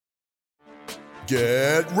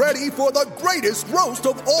Get ready for the greatest roast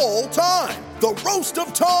of all time, the Roast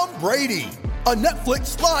of Tom Brady, a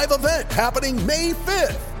Netflix live event happening May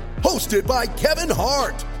 5th. Hosted by Kevin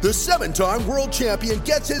Hart, the 7-time world champion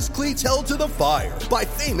gets his cleats held to the fire by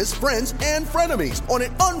famous friends and frenemies on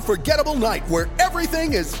an unforgettable night where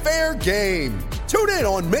everything is fair game. Tune in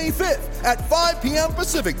on May 5th at 5 p.m.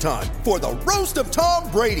 Pacific time for the Roast of Tom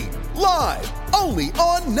Brady, live only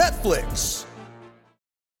on Netflix.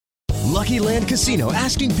 Lucky Land Casino,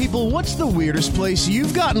 asking people, what's the weirdest place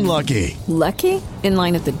you've gotten lucky? Lucky? In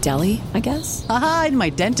line at the deli, I guess? Aha, in my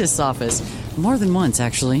dentist's office. More than once,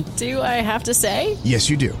 actually. Do I have to say? Yes,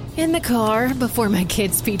 you do. In the car before my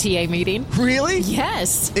kids' PTA meeting. Really?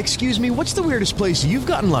 Yes. Excuse me, what's the weirdest place you've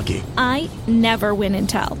gotten lucky? I never win and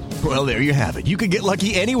tell. Well, there you have it. You can get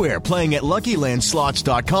lucky anywhere, playing at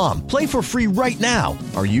LuckyLandSlots.com. Play for free right now.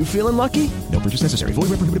 Are you feeling lucky? No purchase necessary. Void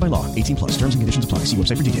where prohibited by law. 18+. Terms and conditions apply. See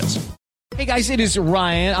website for details. Hey guys, it is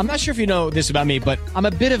Ryan. I'm not sure if you know this about me, but I'm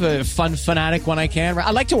a bit of a fun fanatic when I can.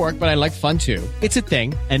 I like to work, but I like fun too. It's a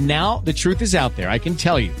thing. And now the truth is out there. I can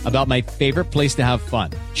tell you about my favorite place to have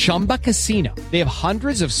fun. Chumba Casino. They have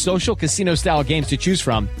hundreds of social casino style games to choose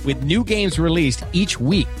from with new games released each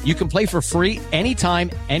week. You can play for free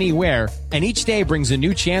anytime, anywhere. And each day brings a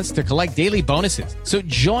new chance to collect daily bonuses. So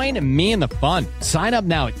join me in the fun. Sign up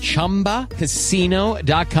now at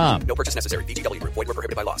ChumbaCasino.com. No purchase necessary. VGW Group. Void where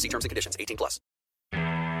prohibited by law. See terms and conditions. 18+.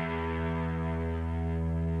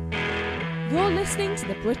 You're listening to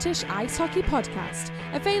the British Ice Hockey Podcast,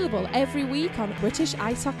 available every week on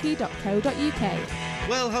britishicehockey.co.uk.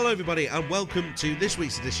 Well, hello everybody and welcome to this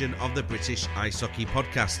week's edition of the British Ice Hockey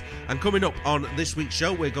Podcast. And coming up on this week's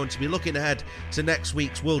show, we're going to be looking ahead to next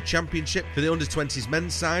week's World Championship for the Under-20s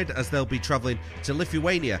men's side, as they'll be travelling to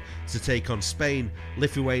Lithuania to take on Spain,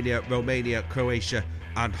 Lithuania, Romania, Croatia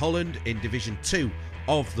and Holland in Division 2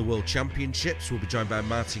 of the World Championships. We'll be joined by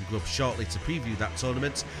Martin Grubb shortly to preview that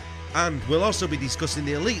tournament. And we'll also be discussing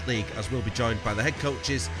the Elite League, as we'll be joined by the head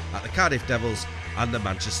coaches at the Cardiff Devils and the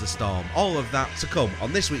Manchester Storm. All of that to come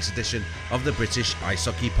on this week's edition of the British Ice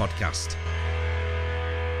Hockey Podcast.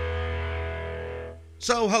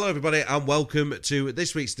 So, hello everybody and welcome to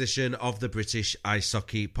this week's edition of the British Ice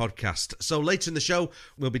Hockey Podcast. So later in the show,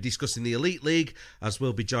 we'll be discussing the Elite League, as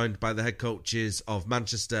we'll be joined by the head coaches of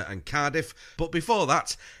Manchester and Cardiff. But before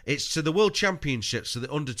that, it's to the World Championships for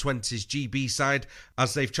the Under-20s GB side,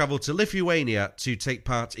 as they've travelled to Lithuania to take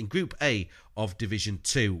part in Group A of Division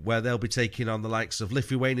 2, where they'll be taking on the likes of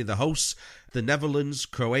Lithuania, the hosts, the Netherlands,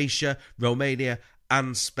 Croatia, Romania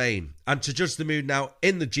and Spain. And to judge the mood now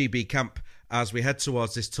in the GB camp, as we head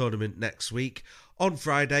towards this tournament next week. On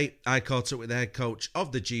Friday, I caught up with the head coach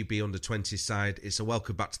of the GB Under-20 side. It's a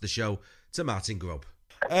welcome back to the show to Martin Grubb.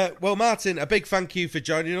 Well, Martin, a big thank you for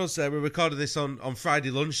joining us. We recorded this on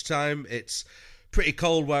Friday lunchtime. It's pretty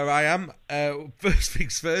cold where I am. First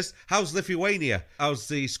things first, how's Lithuania? How's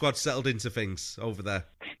the squad settled into things over there?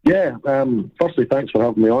 Yeah, firstly, thanks for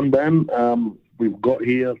having me on, Ben. We've got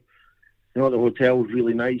here, the hotel's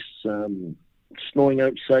really nice. Snowing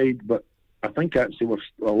outside, but I think actually we're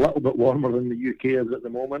a little bit warmer than the UK is at the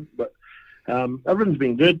moment, but everything's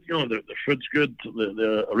been good. The food's good,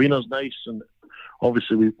 the arena's nice, and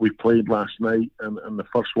obviously we played last night in the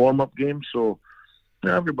first warm-up game, so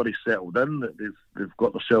everybody's settled in. They've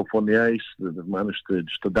got themselves on the ice. They've managed to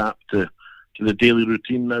just adapt to the daily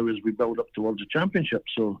routine now as we build up towards the championship.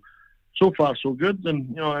 So far so good, and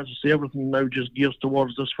as I say, everything now just gears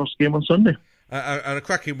towards this first game on Sunday. And a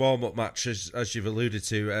cracking warm-up match, as you've alluded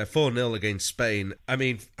to, 4-0 against Spain. I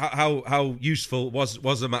mean, how useful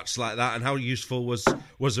was a match like that, and how useful was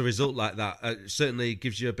a result like that? It certainly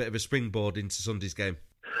gives you a bit of a springboard into Sunday's game.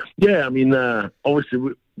 Yeah, I mean,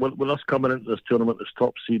 obviously, with us coming into this tournament as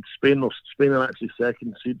top seed, Spain are actually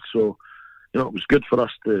second seed, so it was good for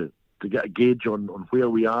us to get a gauge on where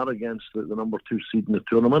we are against the number 2 seed in the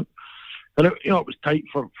tournament. And it was tight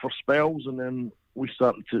for spells, and then we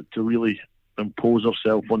started to really impose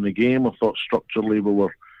ourselves on the game. I thought structurally we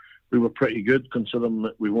were pretty good, considering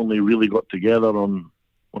that we've only really got together on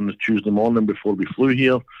the Tuesday morning before we flew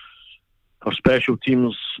here. Our special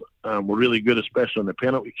teams were really good, especially on the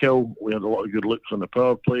penalty kill. We had a lot of good looks on the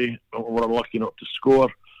power play. We were unlucky not to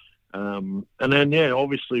score. And then,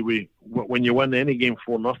 obviously, when you win any game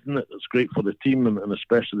 4-0, it's great for the team, and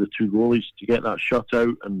especially the 2 goalies to get that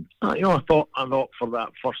shutout. And I thought for that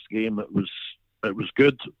first game it was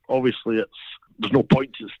good. Obviously, there's no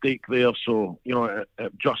points at stake there, so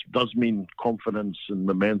it just does mean confidence and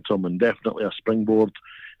momentum, and definitely a springboard.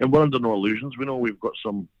 And we're under no illusions. We know we've got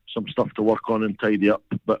some stuff to work on and tidy up,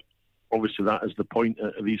 but obviously that is the point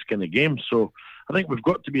of these kind of games. So I think we've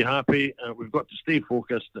got to be happy. We've got to stay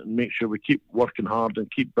focused and make sure we keep working hard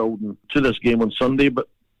and keep building to this game on Sunday. But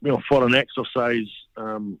for an exercise,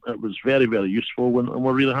 it was very, very useful, and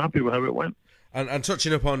we're really happy with how it went. And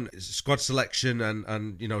touching upon squad selection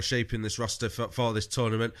and shaping this roster for this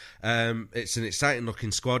tournament, it's an exciting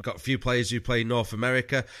looking squad. Got a few players who play North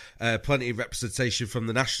America, plenty of representation from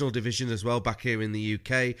the national division as well back here in the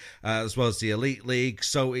UK, as well as the Elite League.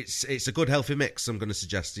 So it's a good healthy mix, I'm going to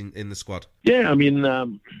suggest, in the squad. Yeah, I mean, I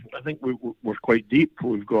think we're quite deep.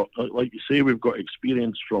 We've got, like you say, we've got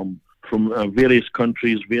experience from various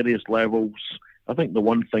countries, various levels. I think the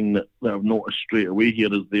one thing that I've noticed straight away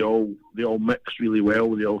here is they all mix really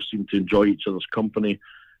well. They all seem to enjoy each other's company,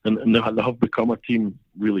 and they have become a team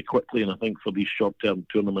really quickly. And I think for these short-term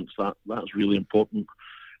tournaments, that's really important.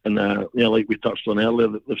 And like we touched on earlier,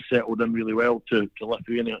 they've settled in really well to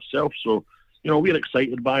Lithuania itself. So we're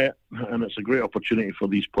excited by it, and it's a great opportunity for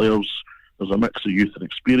these players. There's a mix of youth and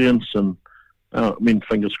experience, and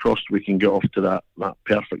fingers crossed we can get off to that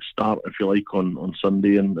perfect start, if you like, on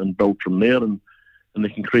Sunday and build from there, and they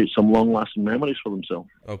can create some long-lasting memories for themselves.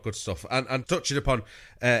 Oh, good stuff. And touching upon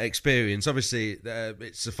experience, obviously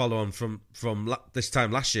it's a follow-on from this time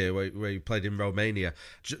last year where you played in Romania,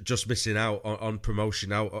 just missing out on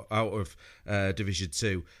promotion out of Division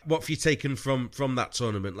 2. What have you taken from that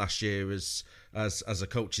tournament last year as a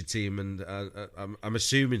coaching team? And I'm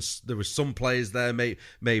assuming there were some players there,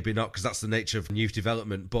 maybe not, because that's the nature of youth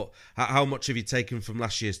development, but how much have you taken from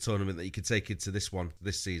last year's tournament that you could take into this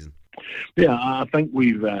season? Yeah, I think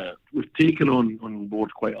we've taken on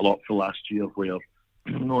board quite a lot for last year, where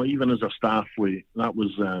even as a staff,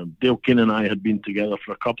 Dale Keane and I had been together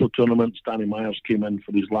for a couple of tournaments. Danny Myers came in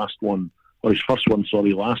for his first one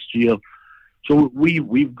last year. So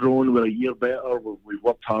we've grown. We're a year better. We've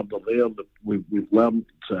worked harder there. We've learned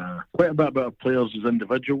quite a bit about our players as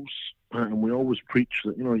individuals, and we always preach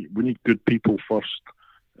that we need good people first,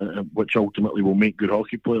 which ultimately will make good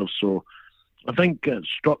hockey players. So I think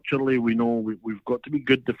structurally we know we've got to be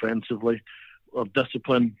good defensively. Our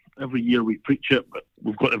discipline, every year we preach it, but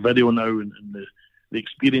we've got a video now and the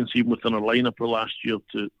experience even within our lineup for last year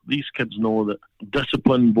to these kids know that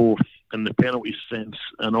discipline, both in the penalty sense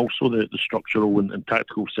and also the structural and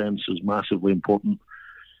tactical sense, is massively important.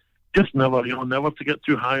 Just never to get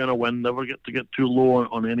too high on a win, never to get too low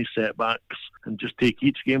on any setbacks, and just take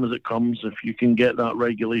each game as it comes. If you can get that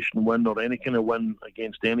regulation win or any kind of win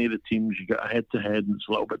against any of the teams, you get a head-to-head, and it's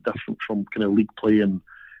a little bit different from kind of league play in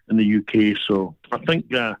the UK. So I think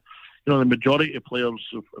the majority of players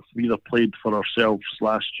have either played for ourselves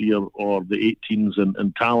last year or the 18s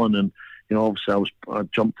in Tallinn, and obviously I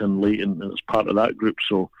jumped in late and as part of that group.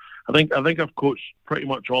 So I think I've coached pretty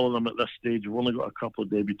much all of them at this stage. We've only got a couple of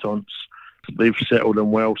debutants. They've settled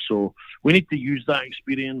in well, so we need to use that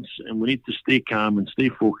experience, and we need to stay calm and stay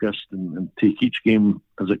focused and take each game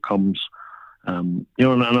as it comes. And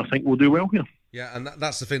I think we'll do well here. Yeah, and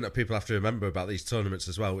that's the thing that people have to remember about these tournaments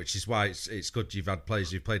as well, which is why it's good you've had players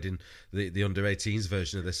who've played in the under-18s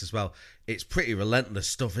version of this as well. It's pretty relentless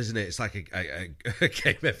stuff, isn't it? It's like a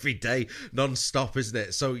game every day, non-stop, isn't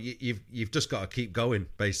it? So you've just got to keep going,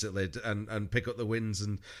 basically, and pick up the wins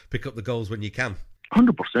and pick up the goals when you can.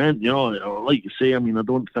 100%, like you say, I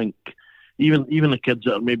don't think, even the kids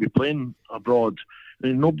that are maybe playing abroad,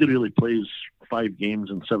 nobody really plays 5 games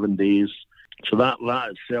in 7 days. So that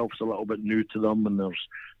itself is a little bit new to them, and there's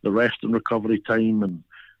the rest and recovery time, and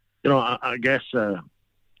I guess it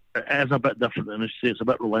is a bit different. And as you say, it's a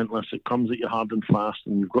bit relentless. It comes at you hard and fast,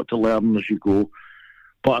 and you've got to learn as you go.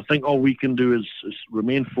 But I think all we can do is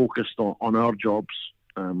remain focused on our jobs,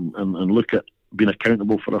 and look at being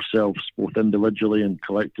accountable for ourselves, both individually and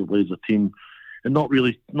collectively as a team, and not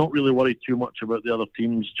really worry too much about the other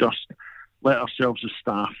teams. Just let ourselves as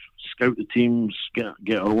staff scout the teams,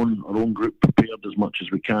 get our own group prepared as much as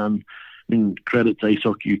we can. Credit to Ice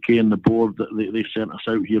Hockey UK and the board that they sent us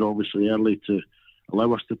out here obviously early to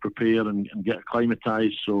allow us to prepare and get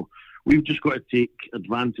acclimatised. So we've just got to take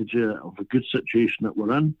advantage of a good situation that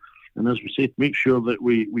we're in. And as we say, make sure that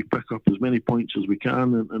we pick up as many points as we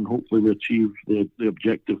can, and hopefully we achieve the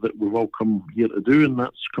objective that we've all come here to do, and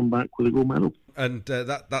that's come back with a gold medal. And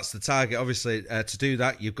that's the target, obviously. To do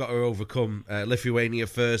that, you've got to overcome Lithuania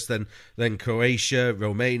first, then Croatia,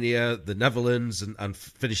 Romania, the Netherlands, and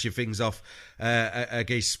finishing things off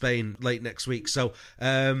against Spain late next week. So,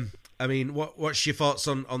 what's your thoughts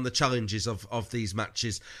on the challenges of these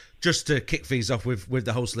matches? Just to kick things off with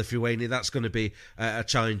the host Lithuania, that's going to be a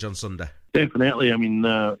challenge on Sunday. Definitely.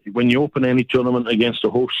 When you open any tournament against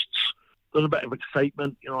the hosts, there's a bit of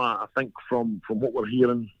excitement. I think from what we're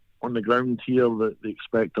hearing on the ground here, that they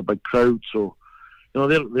expect a big crowd. So,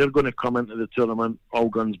 they're going to come into the tournament all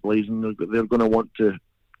guns blazing. They're going to want to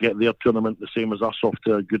get their tournament the same as us, off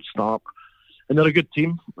to a good start. And they're a good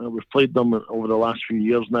team. We've played them over the last few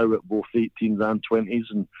years now at both 18s and 20s,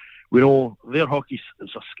 and we know their hockey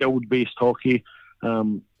is a skilled-based hockey.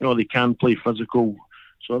 They can play physical.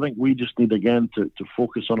 So I think we just need, again, to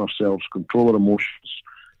focus on ourselves, control our emotions,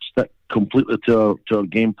 stick completely to our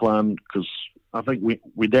game plan, because I think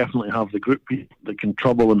we definitely have the group that can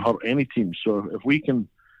trouble and hurt any team. So if we can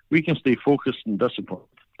stay focused and disciplined,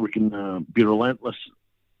 we can be relentless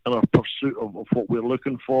in our pursuit of what we're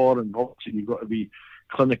looking for, and obviously you've got to be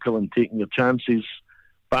clinical and taking your chances,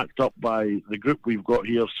 backed up by the group we've got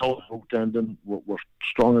here, solid goaltending. We're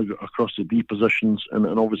strong across the D positions, and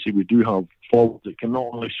obviously we do have forwards that can not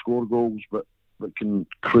only score goals but can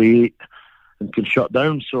create and can shut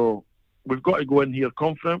down. So we've got to go in here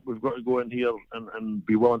confident. We've got to go in here and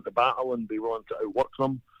be willing to battle and be willing to outwork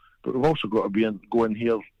them. But we've also got to go in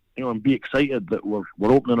here, and be excited that we're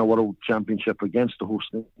opening a World Championship against the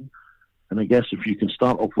host nation. And I guess if you can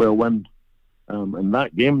start off well, win in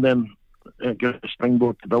that game, then it gives a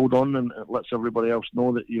springboard to build on, and it lets everybody else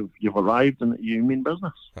know that you've arrived and that you mean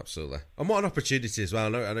business. Absolutely. And what an opportunity as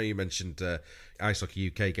well. I know you mentioned Ice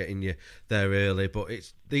Hockey UK getting you there early, but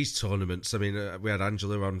it's these tournaments. I mean, we had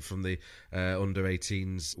Angela on from the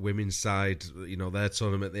under-18s women's side. Their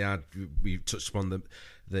tournament they had. We touched upon the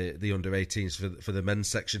under-18s for the men's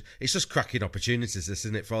section. It's just cracking opportunities,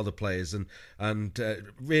 isn't it, for all the players? And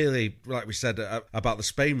really, like we said about the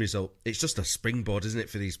Spain result, it's just a springboard, isn't it,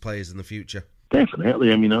 for these players in the future?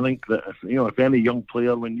 Definitely. I mean, I think that if any young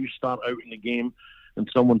player, when you start out in the game and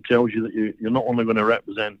someone tells you that you're not only going to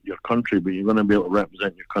represent your country, but you're going to be able to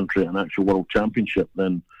represent your country at an actual World Championship,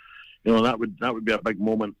 then that would be a big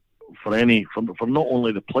moment for not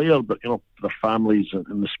only the player, but for their families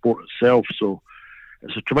and the sport itself. So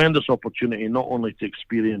it's a tremendous opportunity not only to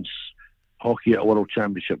experience hockey at a World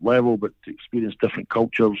Championship level, but to experience different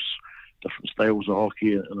cultures, different styles of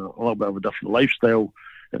hockey, and a little bit of a different lifestyle.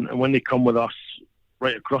 And when they come with us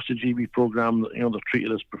right across the GB programme, they're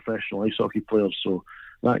treated as professional ice hockey players. So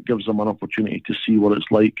that gives them an opportunity to see what it's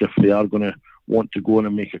like if they are going to want to go in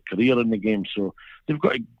and make a career in the game. So they've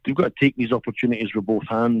got to take these opportunities with both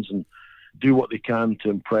hands and do what they can to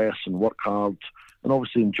impress and work hard, and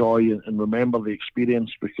obviously enjoy and remember the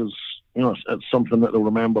experience, because it's something that they'll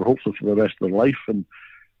remember hopefully for the rest of their life. And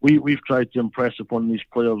we've tried to impress upon these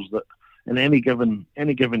players that in any given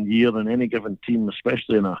year and any given team,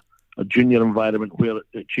 especially in a junior environment where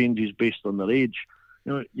it changes based on their age,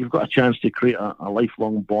 you've got a chance to create a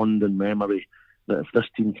lifelong bond and memory that if this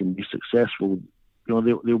team can be successful,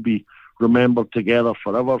 they'll be remembered together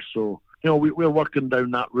forever. So we're working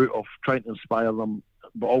down that route of trying to inspire them,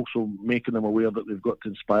 but also making them aware that they've got to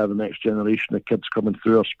inspire the next generation of kids coming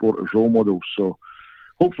through our sport as role models. So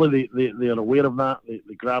hopefully they are aware of that,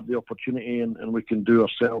 they grab the opportunity, and we can do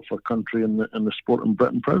ourselves, our country and the sport in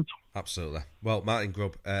Britain proud. Absolutely. Well, Martin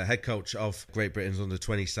Grubb, head coach of Great Britain's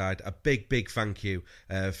under-20 side, a big thank you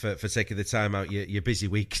for taking the time out your busy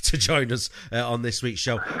week to join us on this week's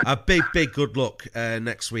show. A big good luck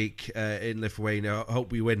next week in Lithuania. I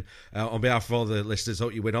hope we win. On behalf of all the listeners,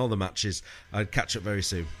 hope you win all the matches, and catch up very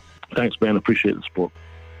soon. Thanks, Ben. Appreciate the support.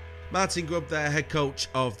 Martin Grubb there, head coach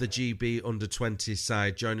of the GB under-20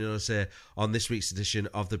 side, joining us here on this week's edition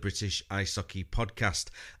of the British Ice Hockey Podcast.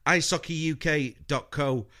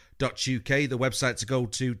 icehockeyuk.co.uk, the website to go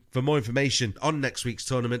to for more information on next week's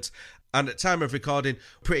tournament. And at time of recording,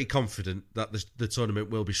 pretty confident that the tournament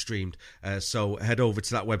will be streamed. So head over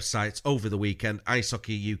to that website over the weekend,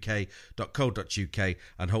 icehockeyuk.co.uk,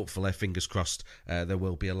 and hopefully, fingers crossed, there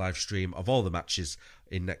will be a live stream of all the matches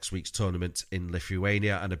in next week's tournament in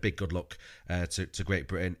Lithuania, and a big good luck to Great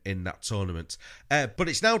Britain in that tournament. But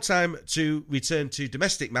it's now time to return to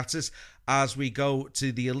domestic matters as we go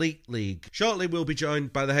to the Elite League. Shortly, we'll be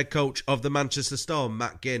joined by the head coach of the Manchester Storm,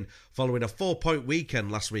 Matt Ginn, following a 4-point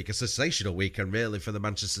weekend last week, a sensational weekend really for the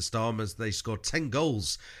Manchester Storm, as they scored 10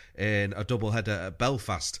 goals in a doubleheader at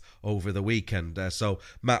Belfast over the weekend. So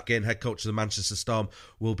Matt Ginn, head coach of the Manchester Storm,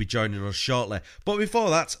 will be joining us shortly. But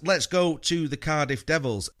before that, let's go to the Cardiff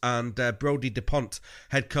Devils, and Brodie DuPont,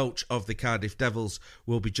 head coach of the Cardiff Devils,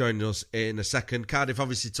 will be joining us in a second. Cardiff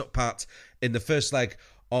obviously took part in the first leg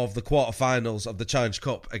of the quarterfinals of the Challenge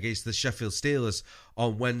Cup against the Sheffield Steelers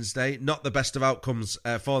on Wednesday. Not the best of outcomes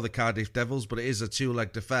for the Cardiff Devils, but it is a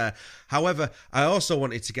two-legged affair. However, I also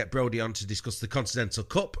wanted to get Brodie on to discuss the Continental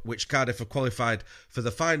Cup, which Cardiff are qualified for the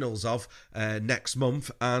finals of next month,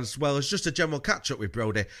 as well as just a general catch-up with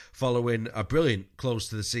Brodie following a brilliant close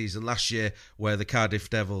to the season last year where the Cardiff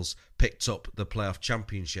Devils picked up the playoff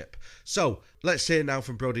championship. So, let's hear now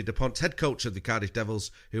from Brodie DuPont, head coach of the Cardiff Devils,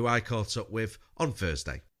 who I caught up with on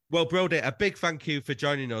Thursday. Well, Brodie, a big thank you for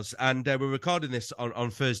joining us. And we're recording this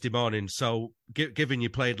on Thursday morning. So, given you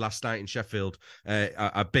played last night in Sheffield,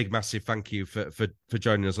 a big, massive thank you for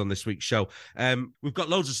joining us on this week's show. We've got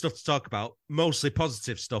loads of stuff to talk about, mostly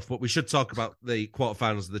positive stuff, but we should talk about the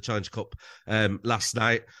quarterfinals of the Challenge Cup last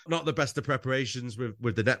night. Not the best of preparations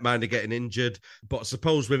with the netminder getting injured, but I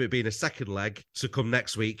suppose with it being a second leg to come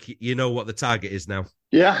next week, you know what the target is now.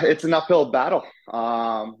 Yeah, it's an uphill battle,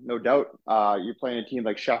 no doubt. You're playing a team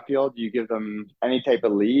like Sheffield. You give them any type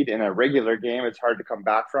of lead in a regular game, it's hard to come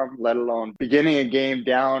back from, let alone beginning a game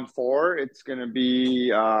down 4. It's going to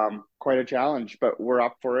be quite a challenge, but we're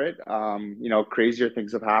up for it. Crazier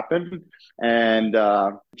things have happened, and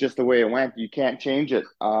just the way it went, you can't change it.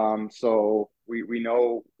 So we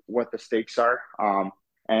know what the stakes are.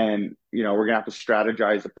 And, we're going to have to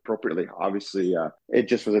strategize appropriately. Obviously, it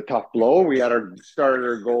just was a tough blow. We had our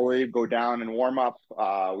starter goalie go down and warm up.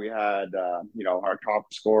 We had, our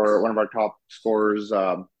top scorer, one of our top scorers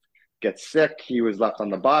get sick. He was left on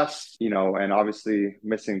the bus, and obviously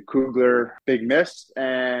missing Kugler, big miss.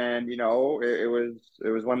 And, it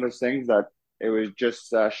was one of those things that it was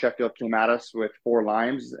just Sheffield came at us with 4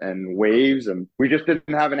 limes and waves, and we just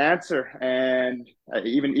didn't have an answer. And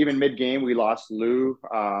even mid-game, we lost Lou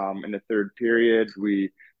in the third period.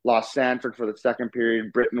 We lost Sanford for the second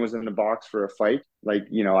period. Britton was in the box for a fight. I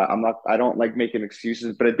don't like making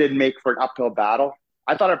excuses, but it did make for an uphill battle.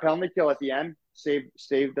 I thought our penalty kill at the end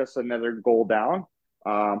saved us another goal down.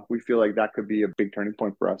 We feel like that could be a big turning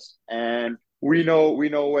point for us. And we know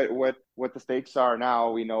what the stakes are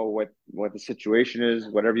now. We know what the situation is,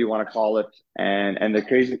 whatever you want to call it. And the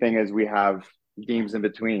crazy thing is we have games in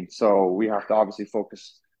between. So we have to obviously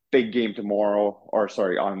focus big game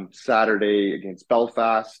on Saturday against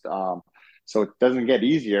Belfast. So it doesn't get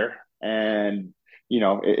easier. And,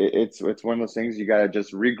 it's one of those things you got to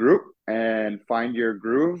just regroup and find your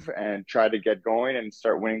groove and try to get going and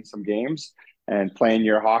start winning some games and playing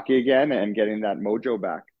your hockey again and getting that mojo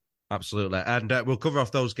back. Absolutely. And we'll cover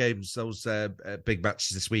off those games, those big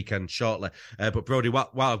matches this weekend shortly. But Brodie, while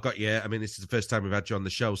I've got you, I mean, this is the first time we've had you on the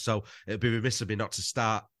show, so it'd be remiss of me not to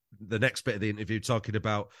start the next bit of the interview talking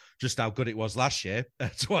about just how good it was last year,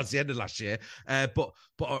 towards the end of last year. But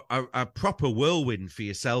a proper whirlwind for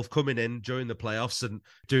yourself coming in during the playoffs and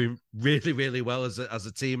doing really, really well as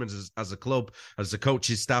a team and as a club, as the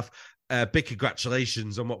coaching staff. Big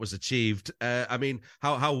congratulations on what was achieved. I mean,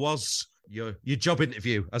 how was your job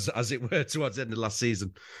interview, as it were, towards the end of last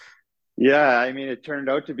season? Yeah, I mean, it turned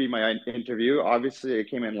out to be my interview. Obviously, I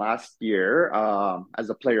came in last year as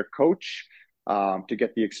a player coach to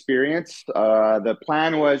get the experience. The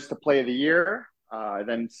plan was to play the year,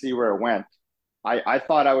 then see where it went. I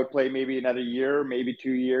thought I would play maybe another year, maybe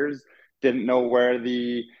 2 years. Didn't know where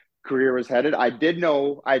the career was headed. I did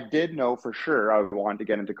know for sure I wanted to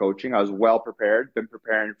get into coaching. I was well prepared, been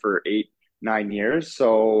preparing for 8-9 years.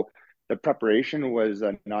 So the preparation was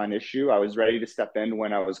a non-issue. I was ready to step in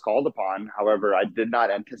when I was called upon. However, I did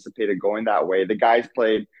not anticipate it going that way. The guys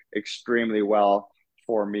played extremely well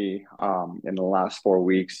for me in the last 4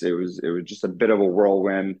 weeks. It was just a bit of a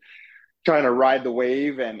whirlwind, trying to ride the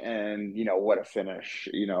wave and what a finish.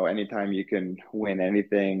 Anytime you can win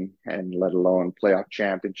anything, and let alone playoff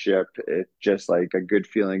championship, it's just like a good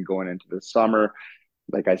feeling going into the summer.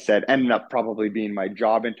 Like I said, ended up probably being my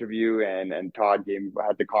job interview, and Todd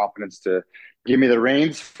had the confidence to give me the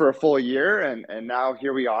reins for a full year, and now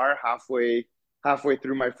here we are halfway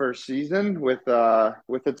through my first season with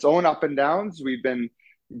its own up and downs. We've been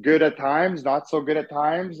good at times, not so good at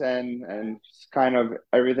times, and kind of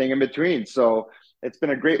everything in between. So it's been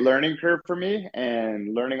a great learning curve for me,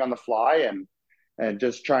 and learning on the fly, and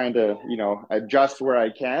just trying to, adjust where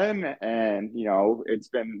I can. And, it's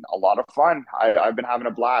been a lot of fun. I've been having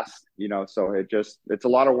a blast, so it's a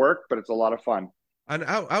lot of work, but it's a lot of fun. And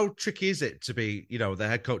how tricky is it to be, the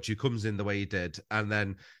head coach who comes in the way you did, and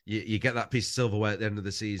then you get that piece of silverware at the end of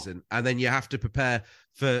the season, and then you have to prepare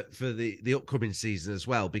for the upcoming season as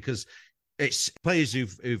well, because it's players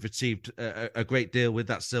who've achieved a great deal with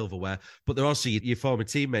that silverware, but they're also your former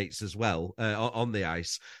teammates as well on the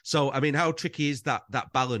ice. So, I mean, how tricky is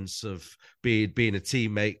that balance of being a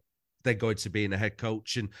teammate then going to being a head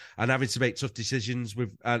coach and having to make tough decisions with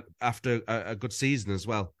after a good season as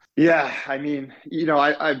well. Yeah, I mean,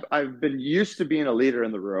 I've been used to being a leader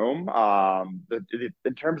in the room.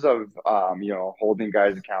 In terms of holding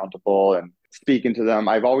guys accountable and speaking to them,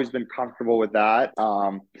 I've always been comfortable with that.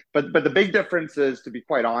 But the big difference is, to be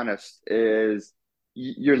quite honest, is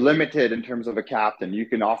you're limited in terms of a captain. You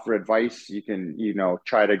can offer advice. You can,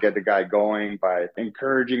 try to get the guy going by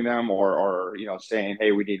encouraging them or saying,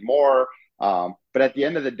 hey, we need more. But at the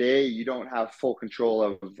end of the day, you don't have full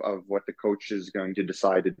control of what the coach is going to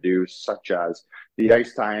decide to do, such as the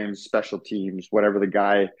ice times, special teams, whatever the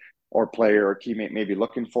guy or player or teammate may be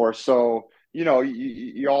looking for. So,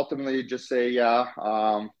 you ultimately just say,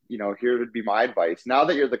 here would be my advice. Now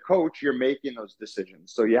that you're the coach, you're making those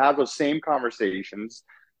decisions. So you have those same conversations.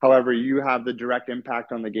 However, you have the direct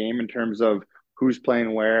impact on the game in terms of who's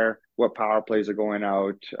playing where, what power plays are going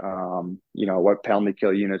out, what penalty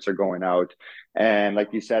kill units are going out. And like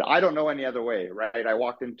you said, I don't know any other way, right? I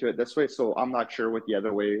walked into it this way, so I'm not sure what the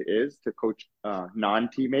other way is to coach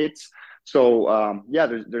non-teammates. So,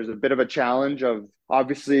 there's a bit of a challenge of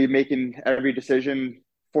obviously making every decision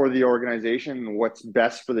for the organization, what's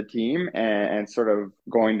best for the team, and sort of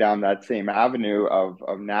going down that same avenue of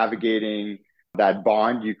navigating that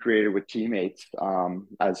bond you created with teammates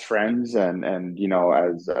as friends and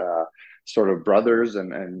as sort of brothers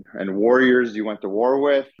and warriors you went to war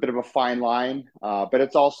with. Bit of a fine line, but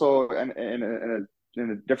it's also in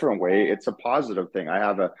a different way, it's a positive thing. I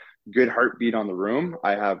have a good heartbeat on the room.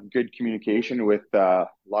 I have good communication with a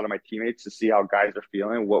lot of my teammates to see how guys are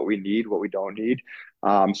feeling, what we need, what we don't need.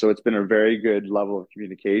 So it's been a very good level of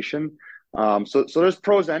communication. So there's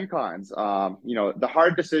pros and cons. The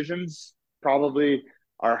hard decisions probably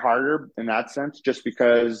are harder in that sense, just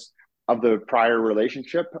because of the prior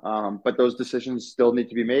relationship. But those decisions still need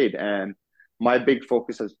to be made. And my big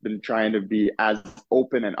focus has been trying to be as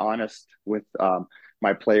open and honest with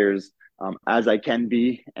my players as I can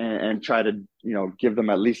be, and try to, give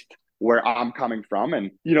them at least where I'm coming from.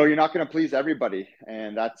 And, you're not going to please everybody.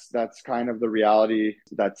 And that's kind of the reality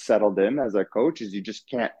that's settled in as a coach, is you just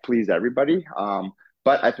can't please everybody.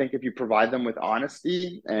 But I think if you provide them with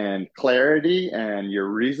honesty and clarity and your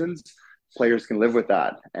reasons, players can live with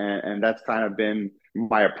that. And that's kind of been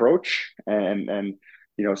my approach. And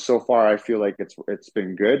so far I feel like it's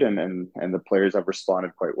been good, and the players have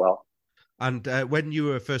responded quite well. And when you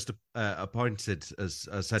were first appointed as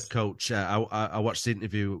head coach, I watched the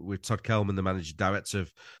interview with Todd Kelman, the managing director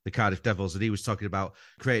of the Cardiff Devils, and he was talking about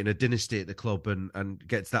creating a dynasty at the club and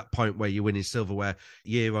get to that point where you're winning silverware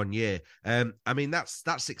year on year. I mean,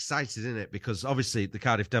 that's exciting, isn't it? Because obviously the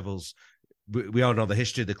Cardiff Devils, we all know the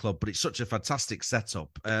history of the club, but it's such a fantastic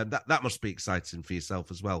setup. That must be exciting for yourself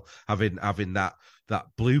as well, having that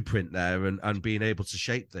blueprint there and being able to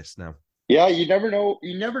shape this now. Yeah, you never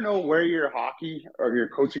know where your hockey or your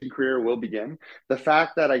coaching career will begin. The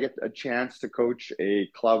fact that I get a chance to coach a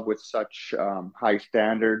club with such high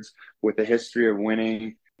standards, with a history of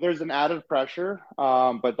winning, there's an added pressure,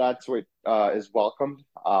 but that's what is welcomed.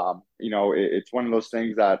 It's one of those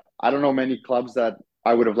things that I don't know many clubs that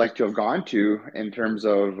I would have liked to have gone to in terms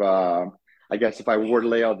of, I guess if I were to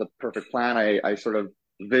lay out the perfect plan, I sort of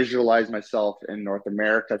visualize myself in North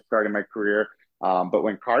America starting my career. But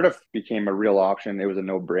when Cardiff became a real option, it was a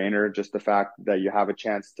no-brainer. Just the fact that you have a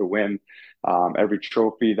chance to win every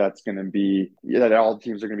trophy that all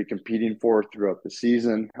teams are going to be competing for throughout the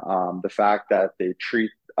season. The fact that they treat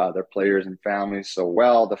their players and families so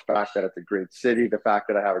well, the fact that it's a great city, the fact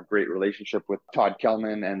that I have a great relationship with Todd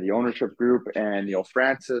Kelman and the ownership group and Neil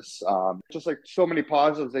Francis, just like so many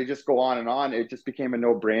positives, they just go on and on. It just became a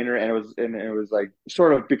no-brainer, and it was like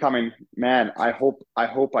sort of becoming, man, I hope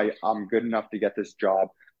I'm good enough to get this job.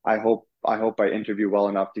 I hope I interview well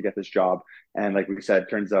enough to get this job. And like we said,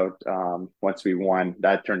 turns out once we won,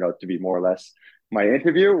 that turned out to be more or less my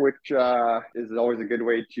interview, which is always a good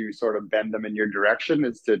way to sort of bend them in your direction,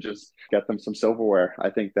 is to just get them some silverware. I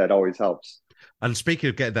think that always helps. And speaking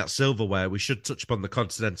of getting that silverware, we should touch upon the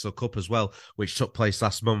Continental Cup as well, which took place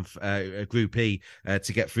last month, Group E,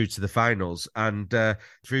 to get through to the finals and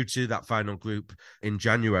through to that final group in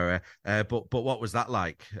January. But what was that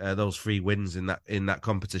like? Those 3 wins in that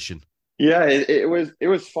competition. Yeah, it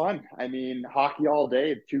was fun. I mean, hockey all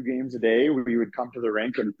day, 2 games a day. We would come to the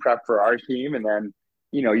rink and prep for our team, and then,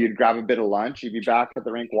 you'd grab a bit of lunch. You'd be back at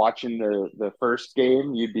the rink watching the first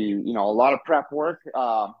game. You'd be, a lot of prep work,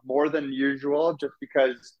 more than usual, just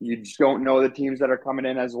because you just don't know the teams that are coming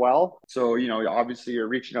in as well. So, obviously you're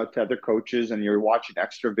reaching out to other coaches and you're watching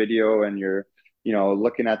extra video and you're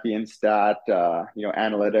looking at the Instat,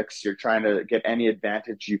 analytics. You're trying to get any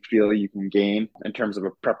advantage you feel you can gain in terms of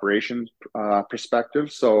a preparation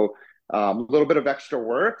perspective. So a little bit of extra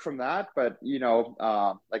work from that, but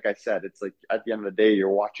like I said, it's like at the end of the day, you're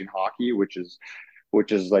watching hockey, which is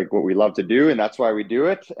like what we love to do, and that's why we do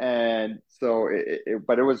it. And so,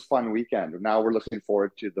 but it was a fun weekend. Now we're looking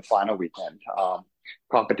forward to the final weekend.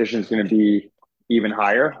 Competition is going to be even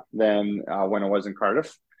higher than when it was in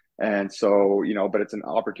Cardiff. And so, but it's an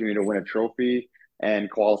opportunity to win a trophy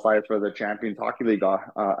and qualify for the Champions Hockey League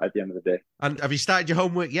at the end of the day. And have you started your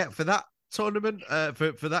homework yet for that tournament,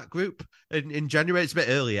 for that group in January? It's a bit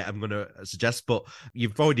earlier, I'm going to suggest, but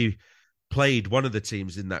you've already played one of the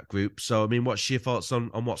teams in that group. So, I mean, what's your thoughts on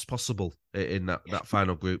what's possible in that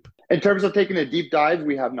final group? In terms of taking a deep dive,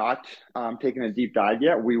 we have not taken a deep dive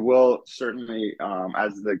yet. We will certainly,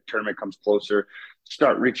 as the tournament comes closer,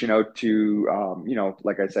 start reaching out to,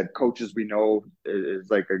 like I said, coaches we know is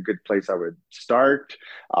like a good place I would start,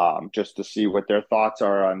 just to see what their thoughts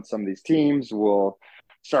are on some of these teams. We'll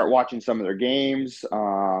start watching some of their games,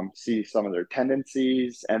 see some of their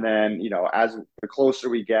tendencies. And then, as the closer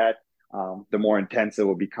we get, the more intense it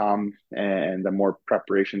will become and the more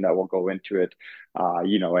preparation that will go into it.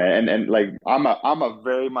 And like I'm a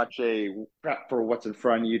very much a prep for what's in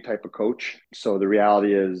front of you type of coach. So the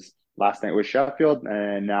reality is last night was Sheffield,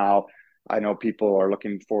 and now I know people are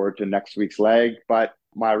looking forward to next week's leg, but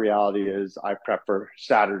my reality is I prep for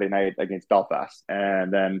Saturday night against Belfast,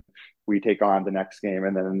 and then we take on the next game,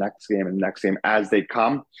 and then the next game, and the next game as they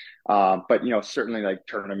come. But certainly like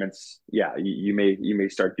tournaments, you may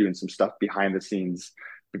start doing some stuff behind the scenes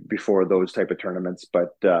before those type of tournaments.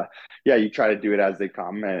 But you try to do it as they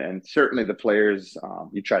come, and certainly the players,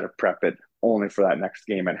 you try to prep it only for that next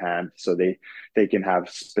game at hand, so they can have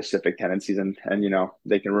specific tendencies and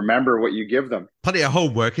they can remember what you give them. Plenty of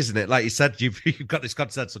homework, isn't it? Like you said, you've got this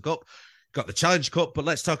Continental Cup, got the Challenge Cup, but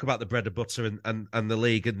let's talk about the bread and butter and the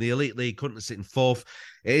league. And the Elite League currently sitting fourth.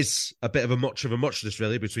 It is a bit of a muchness,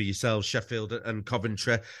 really, between yourselves, Sheffield and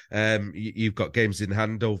Coventry. You've got games in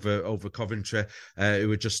hand over Coventry,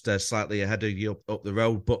 who are just slightly ahead of you up the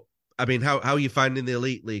road. But I mean, how are you finding the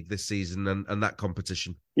Elite League this season and that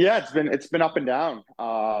competition? Yeah, it's been up and down.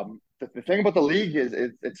 The thing about the league is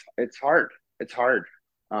it's hard. It's hard.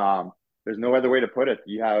 There's no other way to put it.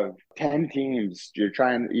 You have 10 teams. You're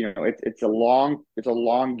trying, it's a long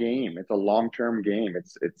game. It's a long-term game.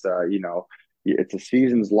 It's a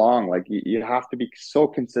season's long. Like you have to be so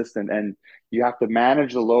consistent, and you have to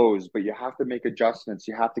manage the lows, but you have to make adjustments.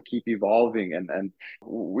 You have to keep evolving. And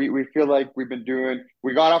we feel like we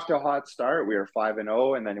got off to a hot start. We were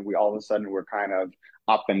 5-0, and then we all of a sudden we're kind of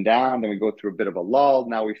up and down. Then we go through a bit of a lull.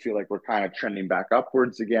 Now we feel like we're kind of trending back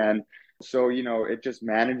upwards again. So, it's just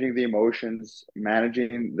managing the emotions,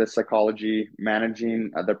 managing the psychology,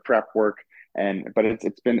 managing the prep work. But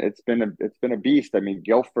it's been a beast. I mean,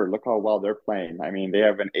 Guildford, look how well they're playing. I mean, they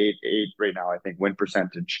have an 8-8 right now, I think, win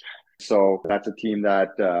percentage. So that's a team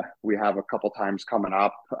that we have a couple times coming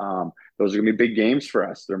up. Those are going to be big games for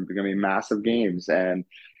us. They're going to be massive games. And,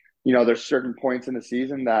 there's certain points in the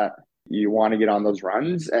season that you want to get on those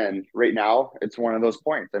runs. And right now it's one of those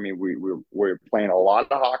points. I mean, we're playing a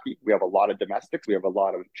lot of hockey. We have a lot of domestics. We have a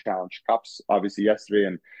lot of Challenge Cups, obviously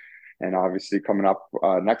yesterday and obviously coming up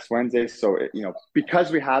next Wednesday. So,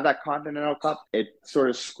 because we have that Continental Cup, it sort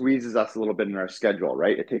of squeezes us a little bit in our schedule,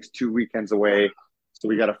 right? It takes 2 weekends away. So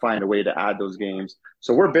we got to find a way to add those games.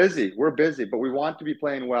 So we're busy, but we want to be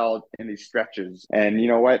playing well in these stretches. And you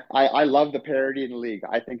know what? I love the parity in the league.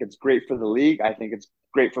 I think it's great for the league. I think it's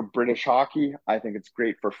great for British hockey. I think it's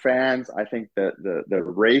great for fans. I think the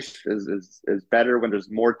race is better when there's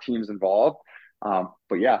more teams involved.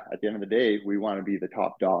 But yeah, at the end of the day, we want to be the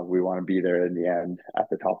top dog. We want to be there in the end at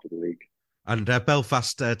the top of the league. And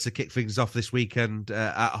Belfast to kick things off this weekend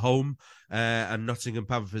at home, and Nottingham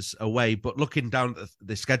Panthers away. But looking down at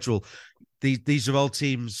the schedule, these are all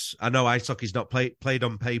teams. I know ice hockey's not played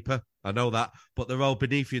on paper. I know that, but they're all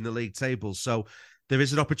beneath you in the league table. So there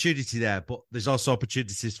is an opportunity there, but there's also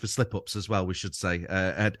opportunities for slip-ups as well, we should say,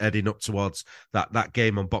 heading up towards that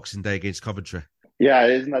game on Boxing Day against Coventry. Yeah,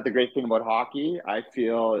 isn't that the great thing about hockey? I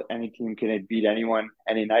feel any team can beat anyone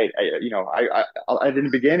any night. I in the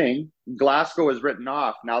beginning, Glasgow was written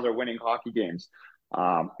off. Now they're winning hockey games.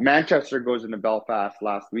 Manchester goes into Belfast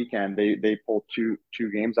last weekend. They pulled two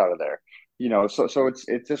games out of there. So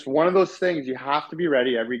it's just one of those things. You have to be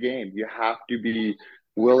ready every game. You have to be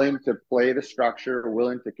willing to play the structure,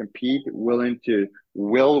 willing to compete, willing to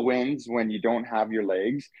will wins when you don't have your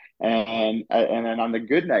legs. And then on the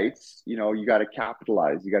good nights, you know, you got to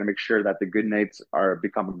capitalize. You got to make sure that the good nights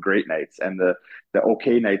become great nights, and the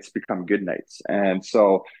okay nights become good nights. And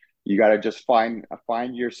so you got to just find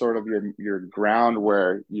your sort of your ground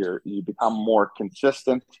where you become more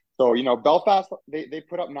consistent. So, you know, Belfast, they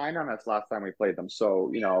put up 9 on us last time we played them.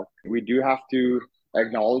 So, you know, we do have to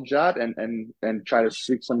acknowledge that and try to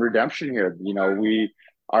seek some redemption here. You know, we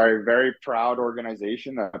are a very proud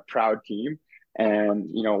organization, a proud team, and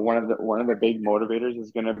you know, one of the big motivators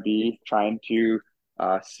is going to be trying to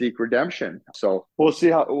seek redemption. So we'll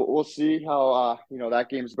see how you know, that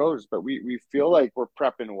game goes. But we feel like we're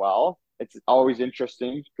prepping well. It's always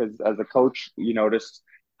interesting because as a coach, you notice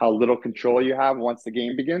how little control you have once the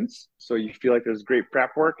game begins. So you feel like there's great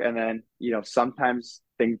prep work, and then, you know, sometimes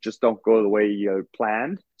things just don't go the way you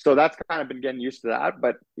planned. So that's kind of been getting used to that.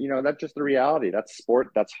 But, you know, that's just the reality. That's sport.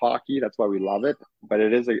 That's hockey. That's why we love it. But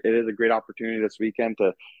it is a great opportunity this weekend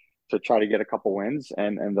to try to get a couple wins.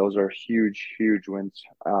 And those are huge, huge wins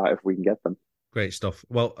if we can get them. Great stuff.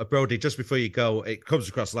 Well, Brodie, just before you go, it comes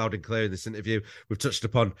across loud and clear in this interview. We've touched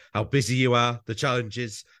upon how busy you are, the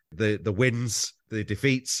challenges, the wins, the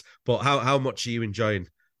defeats, but how much are you enjoying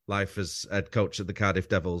life as head coach at the Cardiff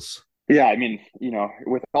Devils? Yeah, I mean, you know,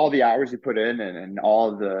 with all the hours you put in and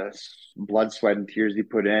all the blood, sweat, and tears you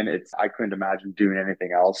put in, I couldn't imagine doing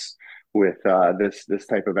anything else with this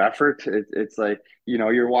type of effort. It's like, you know,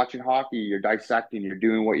 you're watching hockey, you're dissecting, you're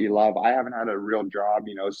doing what you love. I haven't had a real job,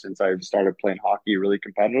 you know, since I've started playing hockey really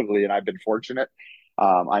competitively, and I've been fortunate.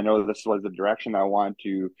 I know this was the direction I want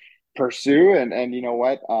to pursue, and you know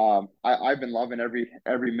what, I've been loving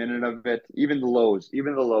every minute of it. Even the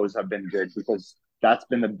lows have been good, because that's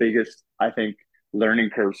been the biggest, I think,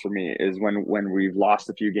 learning curves for me, is when we've lost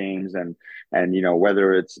a few games and you know,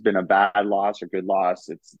 whether it's been a bad loss or good loss,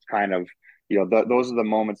 it's kind of, you know, those are the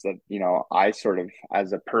moments that, you know, I sort of,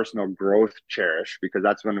 as a personal growth, cherish, because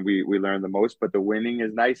that's when we learn the most. But the winning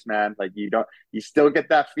is nice, man. Like, you still get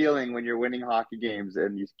that feeling when you're winning hockey games,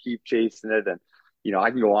 and you keep chasing it. And you know,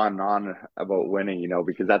 I can go on and on about winning, you know,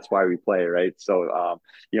 because that's why we play, right? So,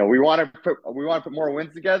 you know, we want to put more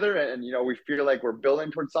wins together, and you know, we feel like we're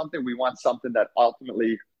building towards something. We want something that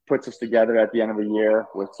ultimately puts us together at the end of the year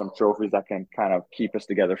with some trophies that can kind of keep us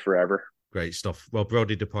together forever. Great stuff. Well,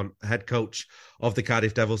 Brodie Dupont, head coach of the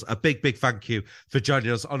Cardiff Devils, a big thank you for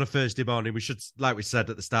joining us on a Thursday morning. We should, like we said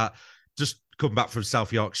at the start, just come back from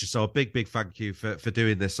South Yorkshire. So a big thank you for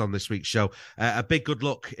doing this on this week's show. A big good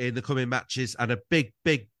luck in the coming matches, and a big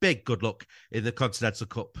good luck in the Continental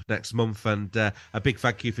Cup next month. And a big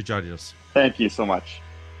thank you for joining us. Thank you so much.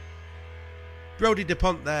 Brodie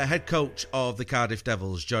Dupont there, head coach of the Cardiff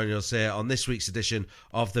Devils, joining us here on this week's edition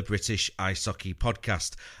of the British Ice Hockey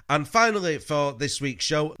Podcast. And finally, for this week's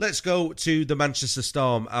show, let's go to the Manchester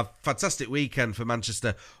Storm. A fantastic weekend for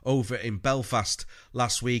Manchester over in Belfast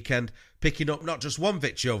last weekend, picking up not just one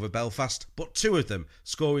victory over Belfast, but 2 of them,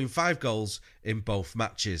 scoring 5 goals in both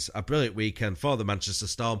matches. A brilliant weekend for the Manchester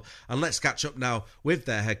Storm. And let's catch up now with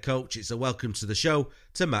their head coach. It's a welcome to the show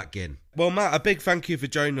to Matt Ginn. Well, Matt, a big thank you for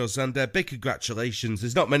joining us, and a big congratulations.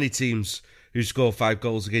 There's not many teams who score 5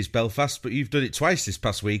 goals against Belfast, but you've done it twice this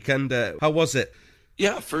past weekend. How was it?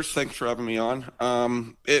 Yeah, first, thanks for having me on.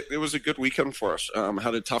 It was a good weekend for us.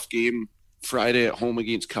 Had a tough game Friday at home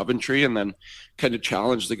against Coventry, and then kind of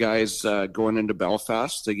challenged the guys going into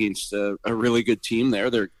Belfast against a really good team there.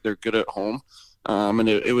 They're good at home, and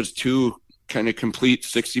it was 2 kind of complete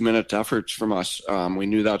 60-minute efforts from us. We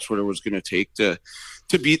knew that's what it was going to take to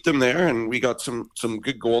beat them there, and we got some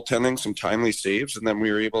good goaltending, some timely saves, and then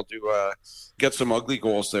we were able to get some ugly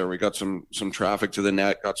goals there. We got some traffic to the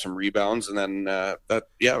net, got some rebounds, and then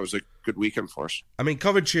it was a good weekend for us. I mean,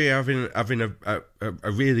 Coventry are having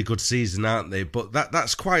a really good season, aren't they? But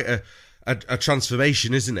that's quite a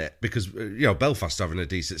transformation, isn't it? Because, you know, Belfast having a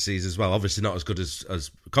decent season as well. Obviously not as good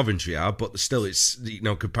as Coventry are, but still, it's, you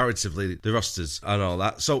know, comparatively the rosters and all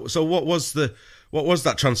that. So what was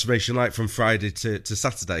that transformation like from Friday to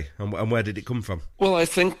Saturday, and where did it come from? Well, I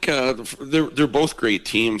think they're both great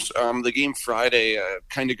teams. The game Friday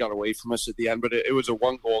kind of got away from us at the end, but it was a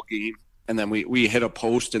 1-goal game. And then we hit a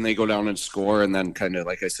post and they go down and score. And then kind of,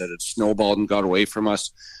 like I said, it snowballed and got away from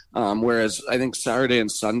us. Whereas I think Saturday and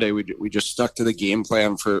Sunday, we just stuck to the game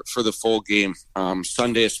plan for the full game.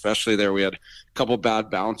 Sunday especially there, we had a couple bad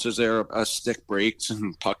bounces there. A stick breaks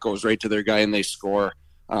and puck goes right to their guy and they score.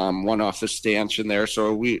 One off the stanchion there.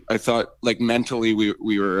 So I thought, like, mentally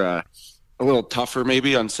we were a little tougher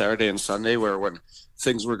maybe on Saturday and Sunday, where when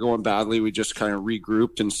things were going badly, we just kind of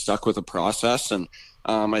regrouped and stuck with the process. And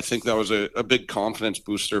I think that was a big confidence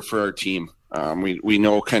booster for our team. We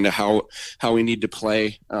know kind of how we need to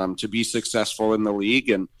play to be successful in the league.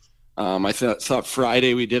 And I thought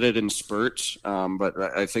Friday we did it in spurts, but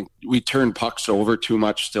I think we turned pucks over too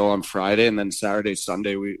much still on Friday. And then Saturday,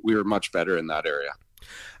 Sunday, we were much better in that area.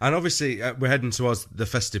 And obviously, we're heading towards the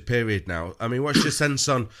festive period now. I mean, what's your sense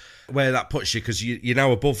on where that puts you? Because you're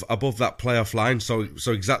now above that playoff line, so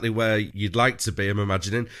exactly where you'd like to be, I'm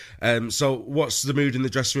imagining. So what's the mood in the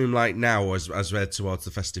dressing room like now as we head towards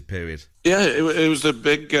the festive period? Yeah, it was a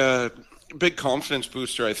big confidence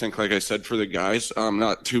booster, I think, like I said, for the guys.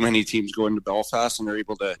 Not too many teams go into Belfast and are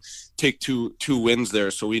able to take two wins there,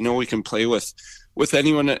 so we know we can play with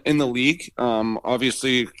anyone in the league.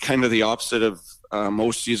 Obviously, kind of the opposite of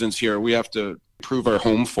most seasons here. We have to improve our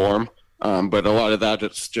home form, but a lot of that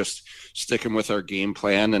it's just sticking with our game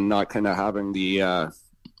plan and not kind of having the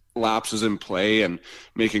lapses in play and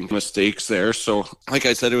making mistakes there. So like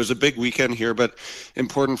I said, it was a big weekend here, but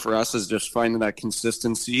important for us is just finding that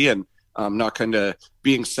consistency and not kind of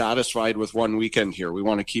being satisfied with one weekend here. We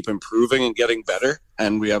want to keep improving and getting better,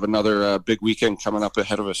 and we have another big weekend coming up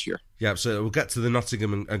ahead of us here. Yeah, so we'll get to the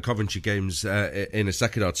Nottingham and Coventry games in a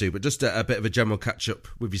second or two, but just a bit of a general catch-up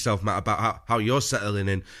with yourself, Matt, about how you're settling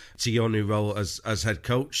in to your new role as head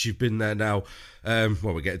coach. You've been there now,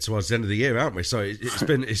 we're getting towards the end of the year, aren't we? So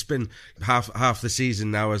it's been half the season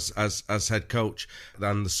now as head coach,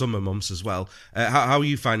 and the summer months as well. How are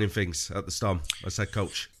you finding things at the Storm as head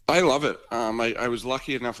coach? I love it. I was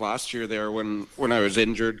lucky enough last year there when I was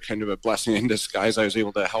injured, kind of a blessing in disguise. I was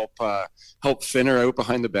able to help Finner out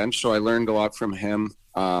behind the bench, so I learned a lot from him.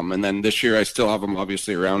 And then this year I still have him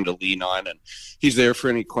obviously around to lean on, and he's there for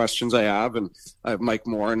any questions I have. And I have Mike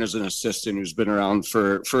Morin as an assistant who's been around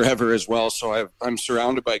for forever as well. So I'm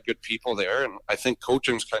surrounded by good people there, and I think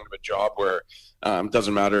coaching's kind of a job where it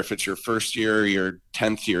doesn't matter if it's your first year or your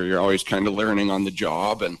 10th year, you're always kind of learning on the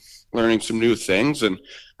job and learning some new things. And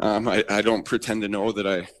I don't pretend to know that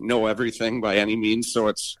I know everything by any means, so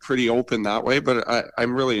it's pretty open that way, but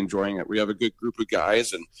I'm really enjoying it. We have a good group of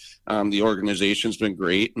guys, and the organization's been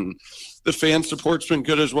great, and the fan support's been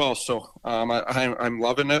good as well. So I'm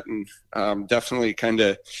loving it, and definitely kind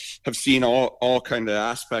of have seen all kind of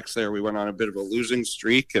aspects there. We went on a bit of a losing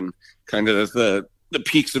streak, and kind of the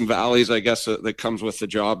peaks and valleys, I guess, that comes with the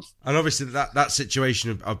job. And obviously that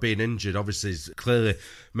situation of being injured obviously has clearly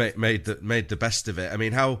made the best of it. I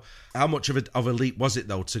mean, how much of a leap was it,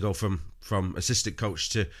 though, to go from assistant coach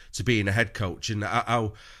to being a head coach? And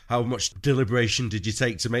how much deliberation did you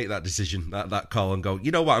take to make that decision, that call, and go,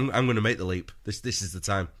 you know what, I'm going to make the leap. This is the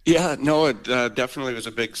time. Yeah, no, it definitely was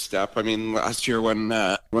a big step. I mean, last year when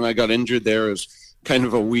I got injured there, it was kind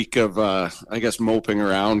of a week of, I guess, moping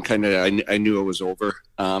around. Kind of, I knew it was over.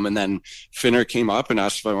 And then Finner came up and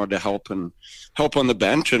asked if I wanted to help on the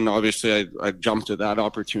bench. And obviously I jumped at that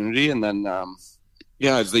opportunity. And then,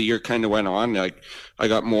 as the year kind of went on, I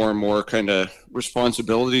got more and more kind of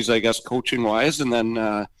responsibilities, I guess, coaching wise. And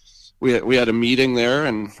then, we had a meeting there,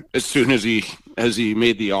 and as soon as he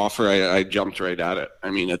made the offer, I jumped right at it.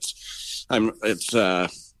 I mean, it's an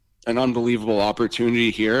unbelievable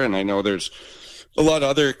opportunity here. And I know there's a lot of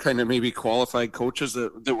other kind of maybe qualified coaches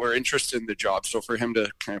that were interested in the job. So for him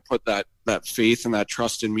to kind of put that faith and that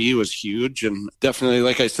trust in me was huge. And definitely,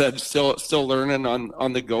 like I said, still learning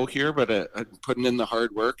on the go here, but putting in the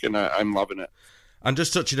hard work, and I'm loving it. And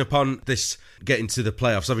just touching upon this getting to the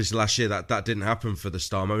playoffs, obviously last year that didn't happen for the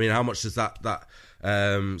Storm. I mean, how much does that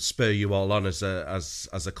spur you all on as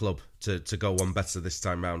a club to go one better this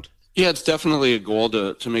time round? Yeah, it's definitely a goal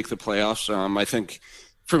to make the playoffs. I think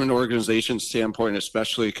from an organization standpoint,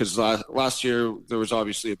 especially because last year there was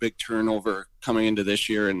obviously a big turnover coming into this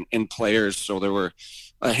year in players. So there were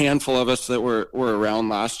a handful of us that were around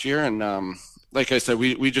last year. And like I said,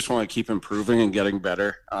 we just want to keep improving and getting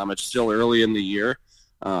better. It's still early in the year,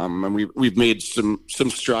 and we've made some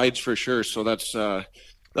strides for sure. So that's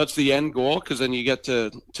the end goal, because then you get to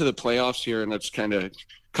the playoffs here, and it's kind of a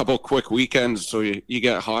couple quick weekends. So you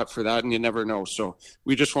get hot for that, and you never know. So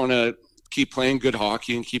we just want to keep playing good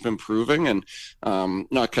hockey and keep improving, and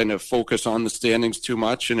not kind of focus on the standings too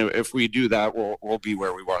much. And if we do that, we'll be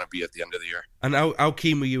where we want to be at the end of the year. And how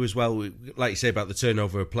keen were you as well, like you say, about the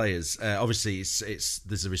turnover of players? Obviously,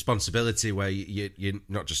 there's a responsibility where you're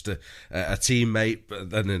not just a teammate,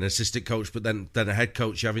 but then an assistant coach, but then a head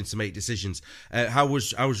coach. You're having to make decisions. How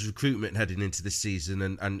was recruitment heading into this season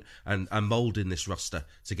and moulding this roster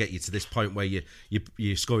to get you to this point where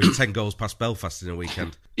you're scoring 10 goals past Belfast in a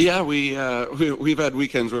weekend? Yeah, we've had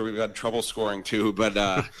weekends where we've had trouble scoring too, but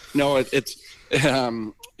no, it's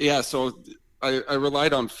So I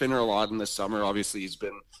relied on Finner a lot in the summer. Obviously,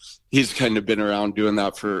 he's kind of been around doing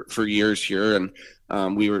that for years here,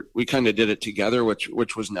 and we kind of did it together,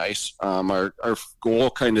 which was nice. Our goal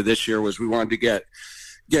kind of this year was we wanted to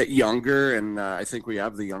get younger, and I think we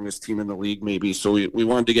have the youngest team in the league maybe. So we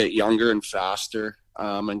wanted to get younger and faster,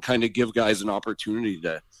 and kind of give guys an opportunity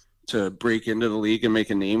to break into the league and make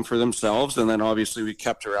a name for themselves. And then obviously we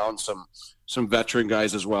kept around some veteran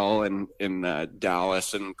guys as well in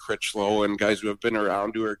Dallas and Critchlow, and guys who have been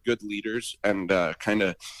around who are good leaders and kind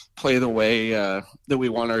of play the way that we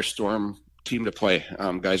want our Storm team to play.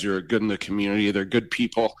 Guys who are good in the community, they're good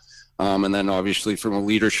people. And then obviously from a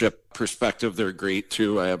leadership perspective, they're great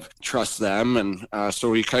too. I trust them. And so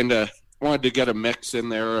we kind of wanted to get a mix in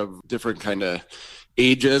there of different kind of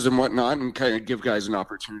ages and whatnot, and kind of give guys an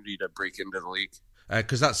opportunity to break into the league.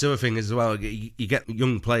 Because that's the other thing as well. You get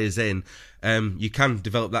young players in, you can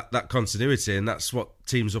develop that continuity, and that's what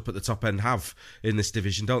teams up at the top end have in this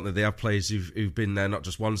division, don't they? They have players who've been there not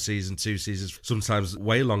just 1 season, 2 seasons, sometimes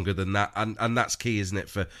way longer than that, and that's key, isn't it,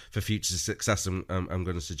 for future success? I'm going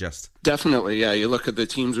to suggest. Definitely, yeah. You look at the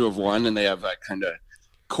teams who have won, and they have that kind of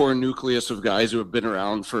core nucleus of guys who have been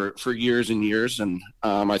around for years and years, and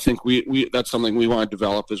I think we that's something we want to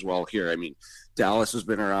develop as well here. I mean, Dallas has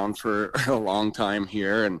been around for a long time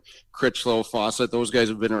here, and Critchlow, Fawcett, those guys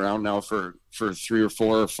have been around now for 3 or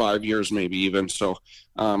 4 or 5 years maybe even. So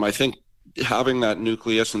I think having that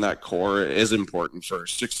nucleus and that core is important for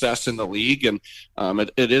success in the league, and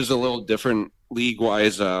it is a little different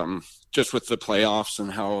league-wise, just with the playoffs and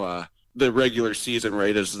how the regular season,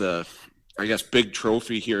 right, is the, I guess, big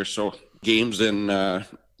trophy here. So games in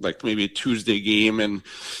like maybe a Tuesday game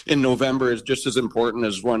in November is just as important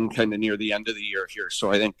as one kind of near the end of the year here.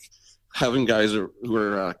 So I think having guys who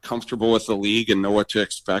are comfortable with the league and know what to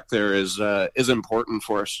expect there is important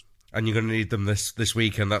for us. And you're going to need them this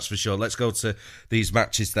weekend, that's for sure. Let's go to these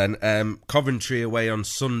matches then. Coventry away on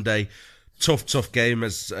Sunday. Tough game,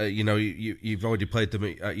 as you know. You've already played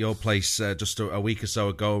them at your place just a week or so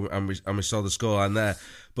ago, and we saw the scoreline there.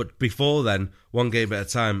 But before then, one game at a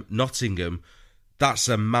time, Nottingham. That's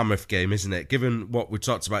a mammoth game, isn't it? Given what we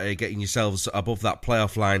talked about here, getting yourselves above that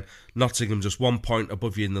playoff line, Nottingham just 1 point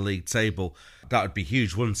above you in the league table. That would be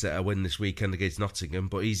huge, wouldn't it, a win this weekend against Nottingham?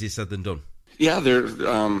 But easier said than done. Yeah, they're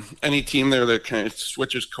any team there that kind of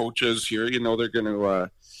switches coaches here, you know, they're going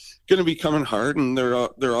to be coming hard, and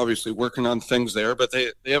they're obviously working on things there. But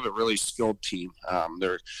they have a really skilled team.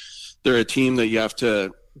 They're a team that you have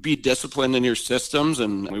to be disciplined in your systems,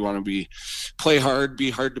 and we want to play hard,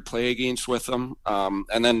 be hard to play against with them.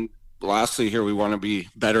 And then lastly here, we want to be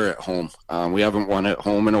better at home. We haven't won at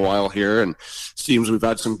home in a while here, and it seems we've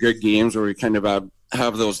had some good games where we kind of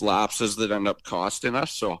have those lapses that end up costing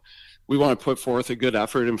us. So we want to put forth a good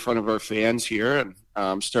effort in front of our fans here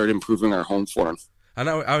and start improving our home form. And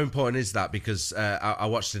how important is that? Because I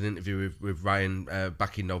watched an interview with Ryan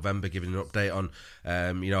back in November, giving an update on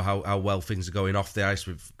how well things are going off the ice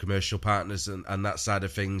with commercial partners and that side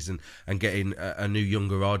of things, and getting a new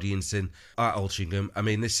younger audience in at Altrincham. I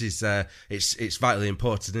mean, this is it's vitally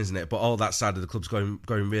important, isn't it? But all that side of the club's going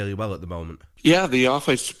really well at the moment. Yeah, the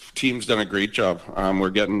off-ice team's done a great job.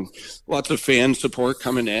 We're getting lots of fan support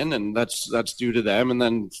coming in, and that's due to them. And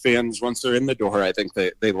then fans, once they're in the door, I think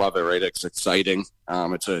they love it, right? It's exciting.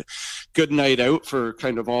 It's a good night out for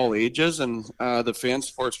kind of all ages, and the fan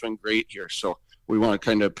support's been great here. So we want to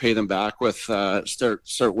kind of pay them back with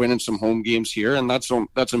start winning some home games here, and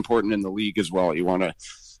that's important in the league as well. You want to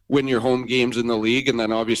win your home games in the league, and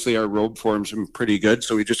then obviously our road form's been pretty good,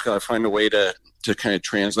 so we just got to find a way to kind of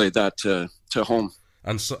translate that to home.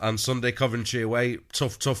 And Sunday, Coventry away,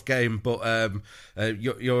 tough game, but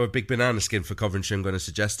you're a big banana skin for Coventry, I'm going to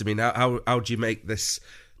suggest. I mean, how do you make this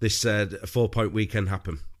 4-point weekend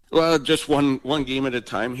happen? Well, just one game at a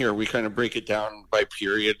time here. We kind of break it down by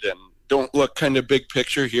period and don't look kind of big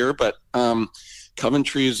picture here, but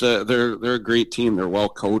Coventry's they're a great team. They're well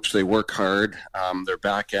coached. They work hard. Their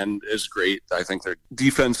back end is great. I think their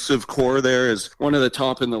defensive core there is one of the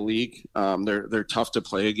top in the league. They're tough to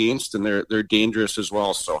play against, and they're dangerous as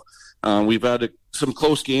well. So we've had some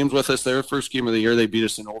close games with us there. First game of the year, they beat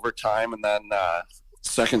us in overtime, and then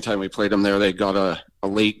second time we played them there, they got a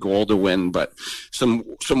late goal to win. But some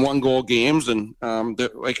 1-goal games, and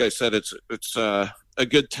like I said, it's a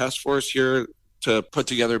good test for us here to put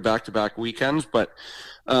together back-to-back weekends, but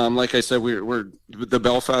Like I said, the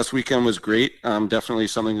Belfast weekend was great. Definitely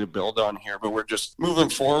something to build on here, but we're just moving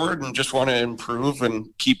forward and just want to improve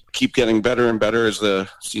and keep getting better and better as the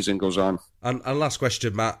season goes on. And last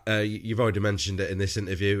question, Matt. You've already mentioned it in this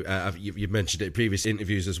interview. You've mentioned it in previous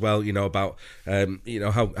interviews as well. About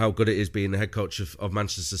how good it is being the head coach of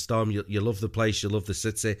Manchester Storm. You love the place, you love the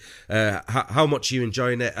city. How much are you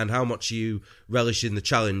enjoying it, and how much are you relishing the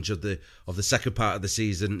challenge of the second part of the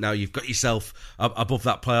season? Now you've got yourself above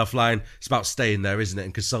that playoff line. It's about staying there, isn't it,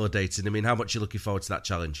 and consolidating. I mean, how much are you looking forward to that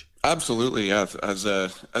challenge? Absolutely, yeah. As a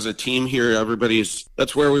team here,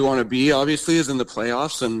 that's where we want to be. Obviously, is in the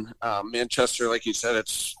playoffs, and Manchester, like you said,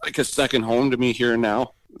 it's like a second home to me here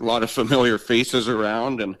now. A lot of familiar faces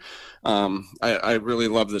around, and I really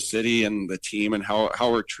love the city and the team and how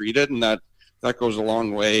we're treated, and that goes a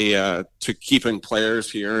long way to keeping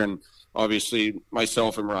players here. And obviously,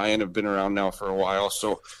 myself and Ryan have been around now for a while,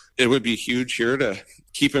 so it would be huge here to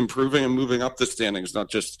keep improving and moving up the standings.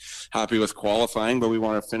 Not just happy with qualifying, but we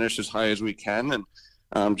want to finish as high as we can,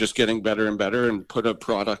 and just getting better and better and put a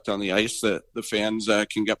product on the ice that the fans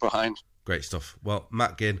can get behind. Great stuff. Well,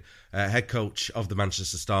 Matt Ginn, head coach of the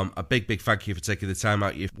Manchester Storm, a big thank you for taking the time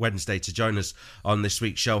out your Wednesday to join us on this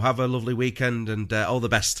week's show. Have a lovely weekend, and all the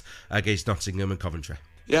best against Nottingham and Coventry.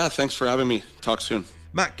 Yeah, thanks for having me. Talk soon.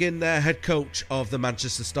 Matt Ginn, head coach of the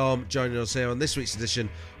Manchester Storm, joining us here on this week's edition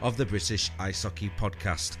of the British Ice Hockey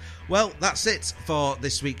Podcast. Well, that's it for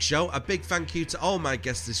this week's show. A big thank you to all my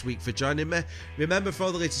guests this week for joining me. Remember, for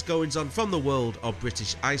all the latest goings on from the world of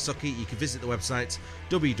British ice hockey, you can visit the website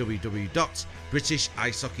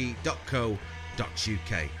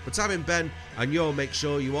www.britishicehockey.co.uk. But I've been Ben, and you'll make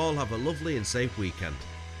sure you all have a lovely and safe weekend.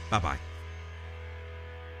 Bye-bye.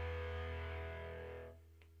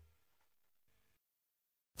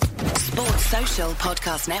 Sports Social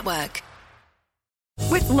Podcast Network.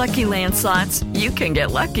 With Lucky Land Slots, you can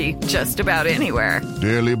get lucky just about anywhere.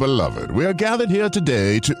 Dearly beloved, we are gathered here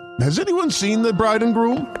today to... Has anyone seen the bride and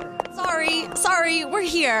groom? Sorry, we're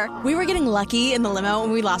here. We were getting lucky in the limo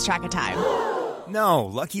and we lost track of time. No,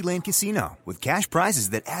 Lucky Land Casino, with cash prizes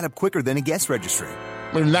that add up quicker than a guest registry.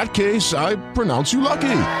 In that case, I pronounce you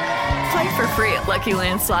lucky. Play for free at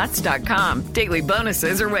LuckyLandSlots.com. Daily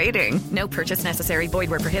bonuses are waiting. No purchase necessary. Void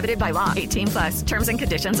where prohibited by law. 18+. Terms and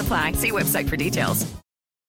conditions apply. See website for details.